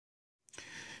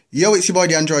Yo, it's your boy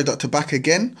the Android Doctor back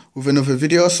again with another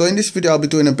video. So in this video I'll be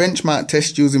doing a benchmark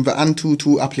test using the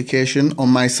ANTUTU application on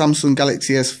my Samsung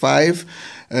Galaxy S5,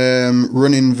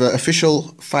 running the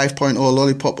official 5.0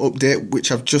 Lollipop update,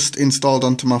 which I've just installed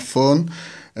onto my phone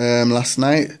last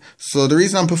night. So the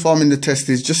reason I'm performing the test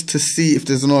is just to see if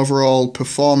there's an overall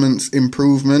performance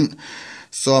improvement.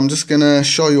 So I'm just gonna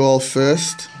show you all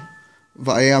first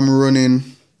that I am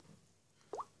running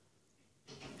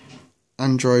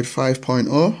Android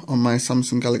 5.0 on my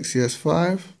Samsung Galaxy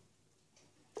S5.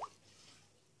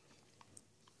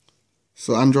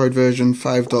 So Android version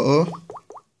 5.0.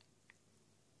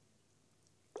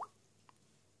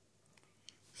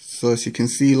 So as you can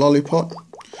see, Lollipop.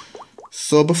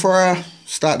 So before I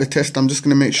start the test, I'm just going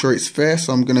to make sure it's fair.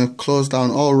 So I'm going to close down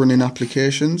all running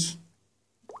applications.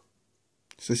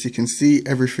 So as you can see,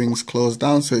 everything's closed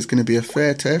down. So it's going to be a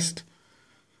fair test.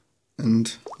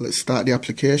 And let's start the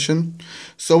application.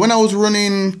 So when I was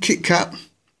running KitKat,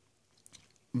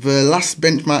 the last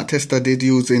benchmark test I did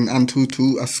using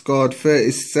ANTUTU, I scored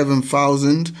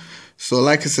 37,000. So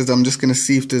like I said, I'm just going to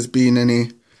see if there's been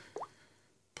any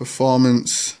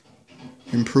performance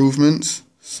improvements.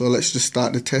 So let's just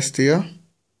start the test here.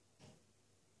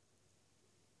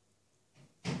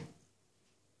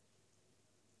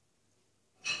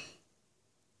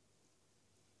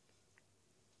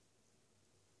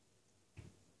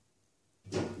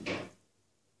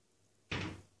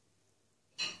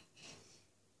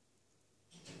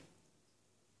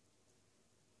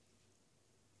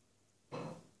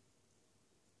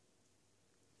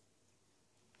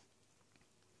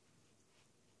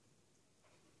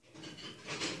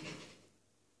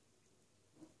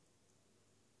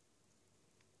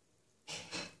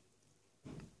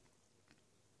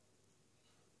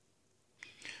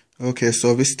 Okay,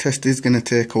 so this test is going to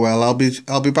take a while. I'll be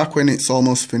back when it's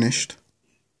almost finished.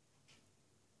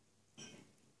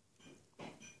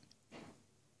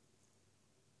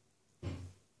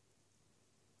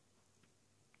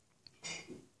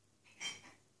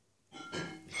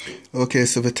 Okay,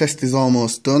 so the test is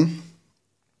almost done.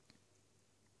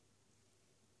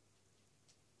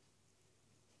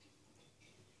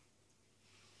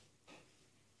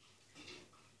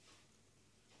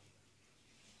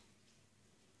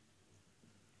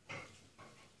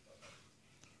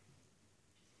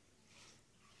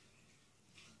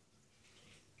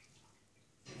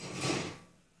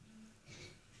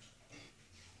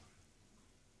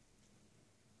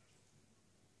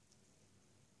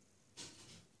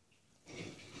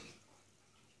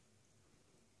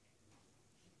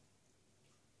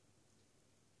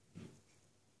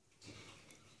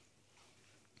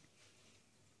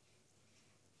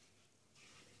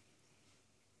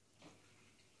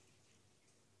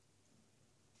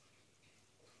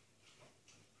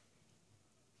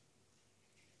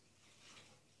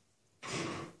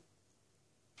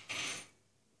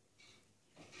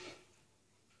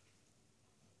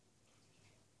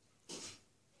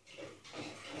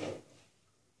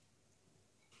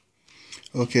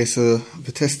 Okay, so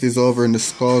the test is over and the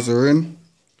scores are in.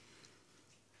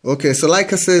 Okay, so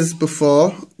like I said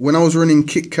before, when I was running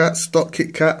KitKat, stock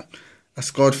KitKat, I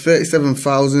scored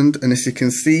 37,000, and as you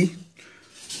can see,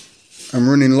 I'm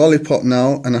running Lollipop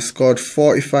now and I scored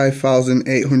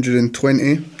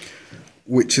 45,820,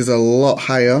 which is a lot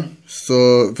higher.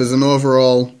 So there's an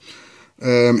overall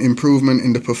improvement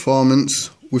in the performance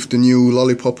with the new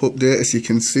Lollipop update, as you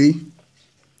can see.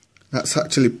 That's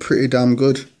actually pretty damn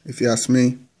good, if you ask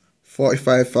me.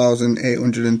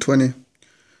 45,820.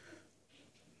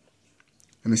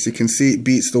 And as you can see, it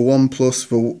beats the OnePlus,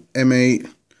 the M8,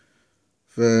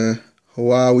 the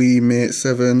Huawei Mate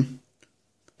 7.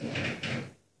 I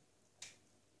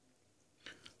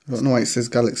don't know why it says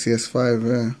Galaxy S5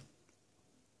 there.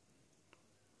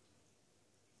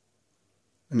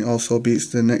 And it also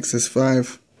beats the Nexus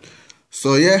 5.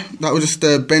 So yeah, that was just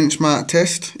a benchmark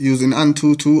test using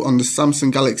ANTUTU on the Samsung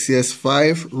Galaxy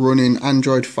S5 running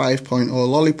Android 5.0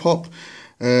 Lollipop.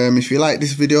 If you like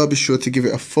this video, be sure to give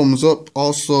it a thumbs up.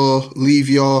 Also leave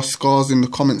your scores in the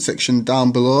comment section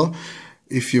down below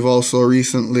if you've also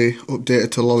recently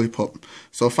updated to Lollipop.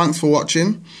 So thanks for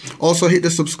watching. Also hit the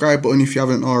subscribe button if you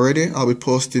haven't already. I'll be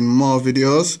posting more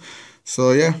videos.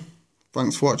 So yeah,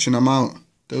 thanks for watching. I'm out.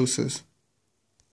 Deuces.